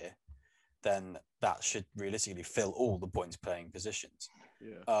tier, then that should realistically fill all the points playing positions.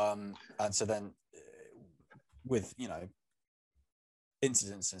 Yeah. And so then with,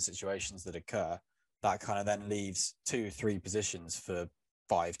 incidents and situations that occur, that kind of then leaves 2-3 positions for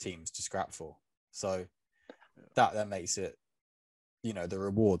 5 teams to scrap for. So that then makes it, the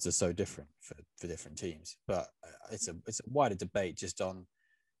rewards are so different for different teams. But it's a wider debate just on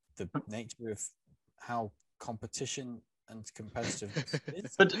the nature of how competition and competitive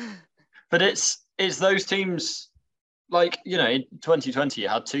is. But it's those teams, like, in 2020 you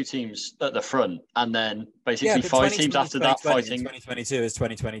had 2 teams at the front and then basically 5 teams after that fighting. 2022 is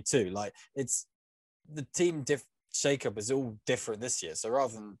 2022. Like, it's the team shake-up is all different this year. So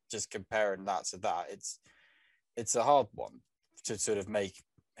rather than just comparing that to that, it's a hard one to sort of make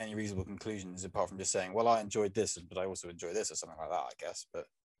any reasonable conclusions apart from just saying, well, I enjoyed this, but I also enjoy this or something like that, I guess. But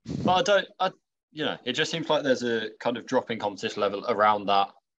it just seems like there's a kind of drop in competition level around that,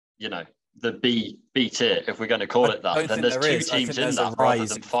 the B tier, if we're going to call it that. Then there's 2 teams in that rather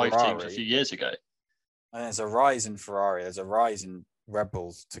than 5 teams a few years ago. And there's a rise in Ferrari. There's a rise in Red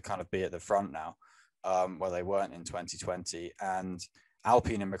Bulls to kind of be at the front now, where they weren't in 2020. And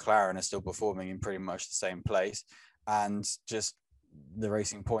Alpine and McLaren are still performing in pretty much the same place. And just the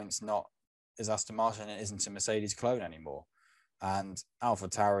Racing Point's not is Aston Martin, it isn't a Mercedes clone anymore. And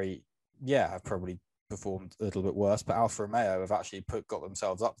AlphaTauri, have probably performed a little bit worse, but Alfa Romeo have actually got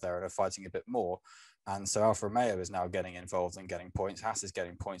themselves up there and are fighting a bit more. And so Alfa Romeo is now getting involved and getting points. Haas is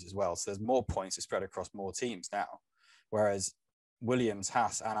getting points as well. So there's more points to spread across more teams now. Whereas Williams,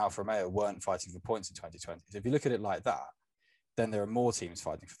 Haas and Alfa Romeo weren't fighting for points in 2020. So if you look at it like that, then there are more teams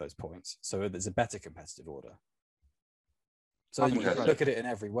fighting for those points. So there's a better competitive order. So you can look at it in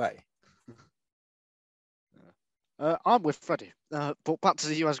every way. I'm with Freddie. But back to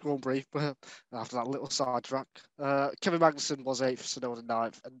the US Grand Prix after that little sidetrack. Kevin Magnussen was 8th, Tsunoda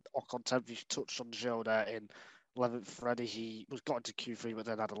 9th, and Ocon 10th. You touched on Joe there in 11th. Freddie, he got into Q3, but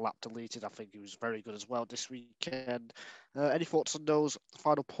then had a lap deleted. I think he was very good as well this weekend. Any thoughts on those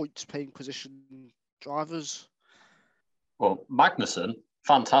final points paying position drivers? Well, Magnussen,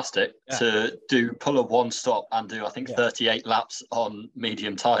 fantastic to pull a 1 stop and do, I think, 38 laps on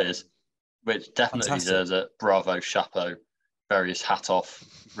medium tyres. Which definitely deserves a bravo, chapeau, various hat off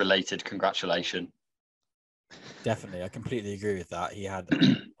related congratulation. Definitely. I completely agree with that. He had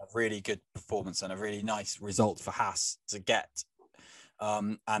a really good performance and a really nice result for Haas to get.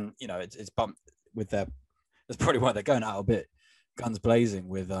 And, it's bumped with that's probably why they're going out a bit guns blazing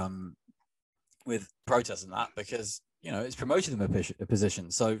with protests and that, because, it's promoted them a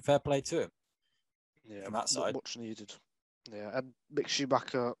position. So fair play to him. Yeah, from that side. Much needed. Yeah, and Mick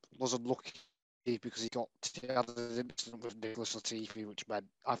Schumacher was unlucky because he had an incident with Nicholas Latifi, which meant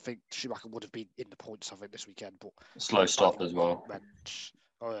I think Schumacher would have been in the points, I think, this weekend. But slow stop as well.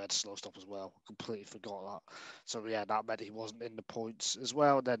 Slow stop as well. Completely forgot that. So that meant he wasn't in the points as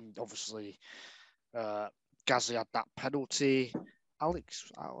well. And then obviously, Gasly had that penalty.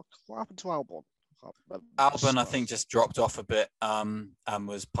 Alex, what happened to Albon? Albon, I think, just dropped off a bit and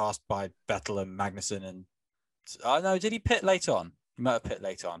was passed by Vettel and Magnussen. And no, did he pit late on? He might have pit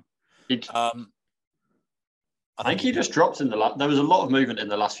late on. I think he just dropped in the lap. There was a lot of movement in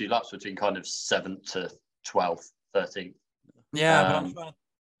the last few laps between kind of 7th to 12th, 13th. Yeah, but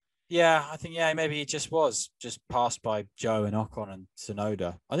I think maybe he just passed by Joe and Ocon and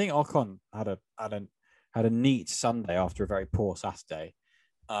Tsunoda. I think Ocon had a neat Sunday after a very poor Saturday,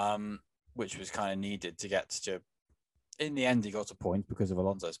 which was kind of needed to get to. In the end, he got a point because of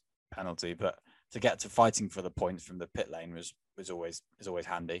Alonso's penalty, but to get to fighting for the points from the pit lane is always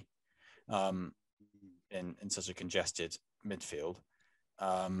handy. In such a congested midfield.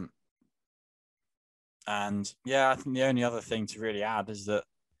 I think the only other thing to really add is that,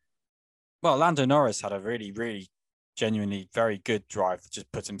 Lando Norris had a really, really genuinely very good drive that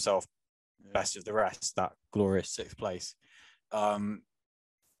just put himself best of the rest, that glorious 6th place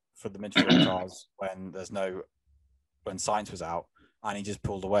for the midfield cars when Sainz was out, and he just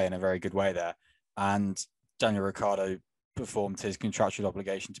pulled away in a very good way there. And Daniel Ricciardo performed his contractual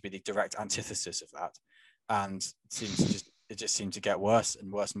obligation to be the direct antithesis of that, and it just seemed to get worse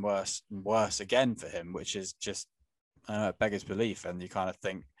and worse and worse and worse again for him, which is just beggars belief. And you kind of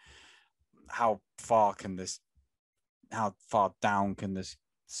think, how far can this how far down can this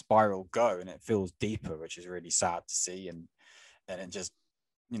spiral go? And it feels deeper, which is really sad to see. And it just,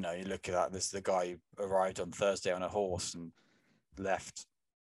 you look at that. This is the guy who arrived on Thursday on a horse and left,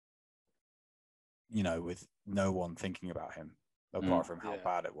 with no one thinking about him apart from how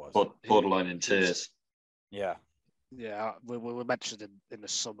bad it was. Borderline in tears. Yeah. Yeah, we mentioned in the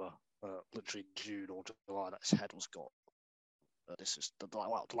summer, literally June or July, that his head was gone. This is the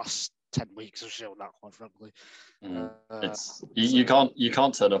last 10 weeks have shown that, quite frankly. You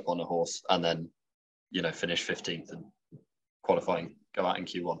can't turn up on a horse and then finish 15th and qualifying, go out in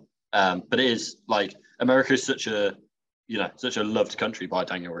Q1. But it is like America is such a loved country by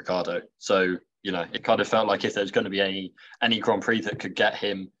Daniel Ricciardo. So it kind of felt like if there's going to be any Grand Prix that could get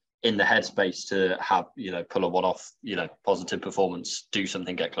him in the headspace to have, pull a one-off, positive performance, do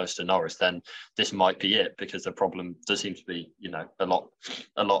something, get close to Norris, then this might be it, because the problem does seem to be, a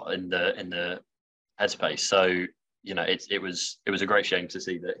lot in the headspace. So, it was a great shame to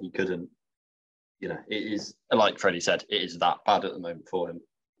see that he couldn't, it is, like Freddie said, it is that bad at the moment for him.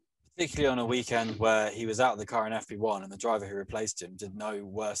 Particularly on a weekend where he was out of the car in FP1 and the driver who replaced him did no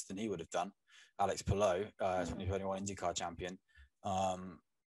worse than he would have done, Alex Palou, 2021 IndyCar champion.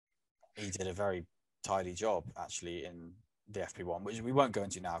 He did a very tidy job, actually, in the FP1, which we won't go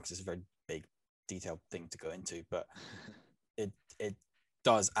into now because it's a very big, detailed thing to go into. But it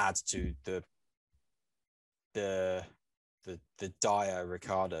does add to the dire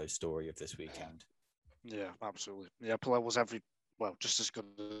Ricciardo story of this weekend. Yeah, absolutely. Yeah, Palou was just as good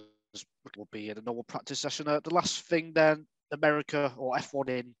as will be in a normal practice session. The last thing then, America, or F1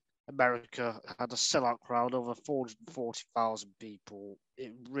 in America, had a sellout crowd, over 440,000 people.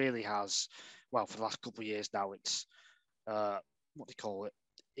 It really has, for the last couple of years now, it's, what do you call it?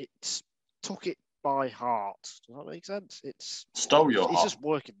 It's took it by heart. Does that make sense? It's stole your heart. It's just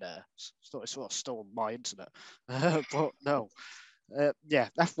working there. It's sort of stolen my internet. But no.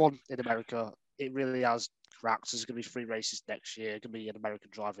 F1 in America, it really has cracked. There's going to be 3 races next year. Going to be an American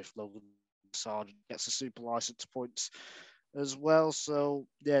driver if Logan Sargent gets the super license points as well. So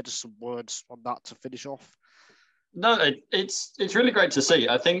just some words on that to finish off. No, it's really great to see.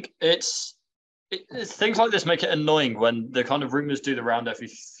 I think it's things like this make it annoying when the kind of rumors do the round every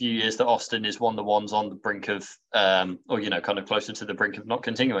few years that Austin is one of the ones on the brink of, or kind of closer to the brink of not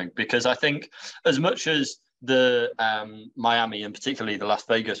continuing. Because I think as much as the Miami and particularly the Las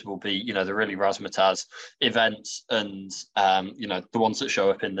Vegas will be, the really razzmatazz events and, the ones that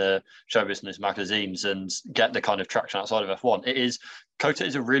show up in the show business magazines and get the kind of traction outside of F1. COTA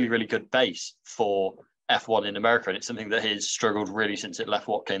is a really, really good base for F1 in America. And it's something that has struggled really since it left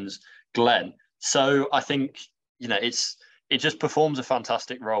Watkins Glen. So I think, it just performs a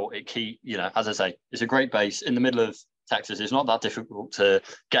fantastic role. As I say, it's a great base in the middle of Texas. It's not that difficult to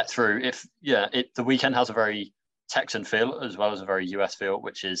get through. The weekend has a very Texan feel as well as a very US feel,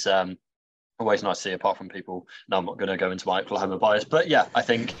 which is always nice to see, apart from people. No, I'm not going to go into my Oklahoma bias, but I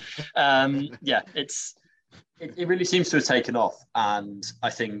think, it really seems to have taken off. And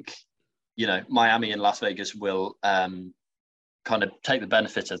I think, Miami and Las Vegas will kind of take the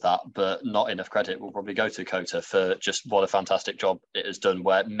benefit of that, but not enough credit will probably go to COTA for just what a fantastic job it has done,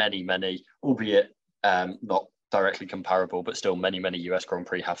 where many, albeit not directly comparable, but still many US Grand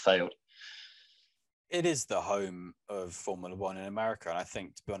Prix have failed. It is the home of Formula One in America. And I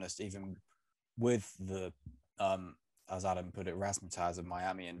think, to be honest, even with the, as Adam put it, razzmatazz of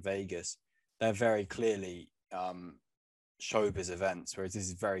Miami and Vegas, they're very clearly showbiz events, whereas this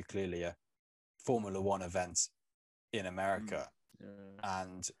is very clearly a Formula One event in America.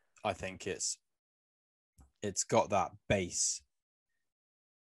 And I think it's got that base.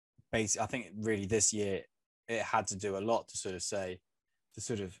 I think really this year it had to do a lot to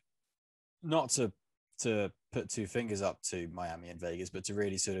not to put 2 fingers up to Miami and Vegas, but to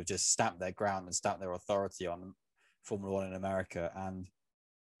really sort of just stamp their ground and stamp their authority on Formula One in America. And,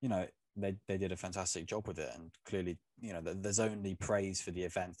 they did a fantastic job with it. And clearly, there's only praise for the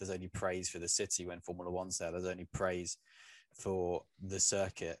event. There's only praise for the city when Formula One's there. There's only praise for the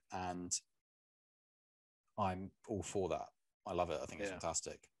circuit. And I'm all for that. I love it. I think it's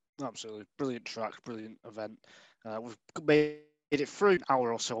fantastic. Absolutely. Brilliant track, brilliant event. We've made it through an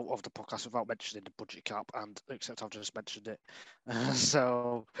hour or so of the podcast without mentioning the budget cap, and except I've just mentioned it.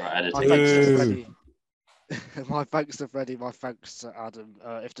 So my thanks to Freddie. My thanks to Freddie, my thanks to Adam.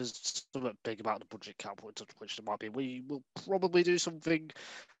 If there's something big about the budget cap, which there might be, we will probably do something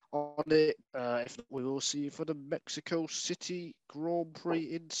on it. If not, we will see you for the Mexico City Grand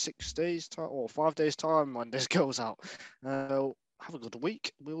Prix in 6 days' time, or 5 days' time when this goes out. Have a good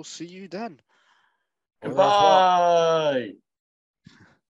week. We'll see you then. Goodbye.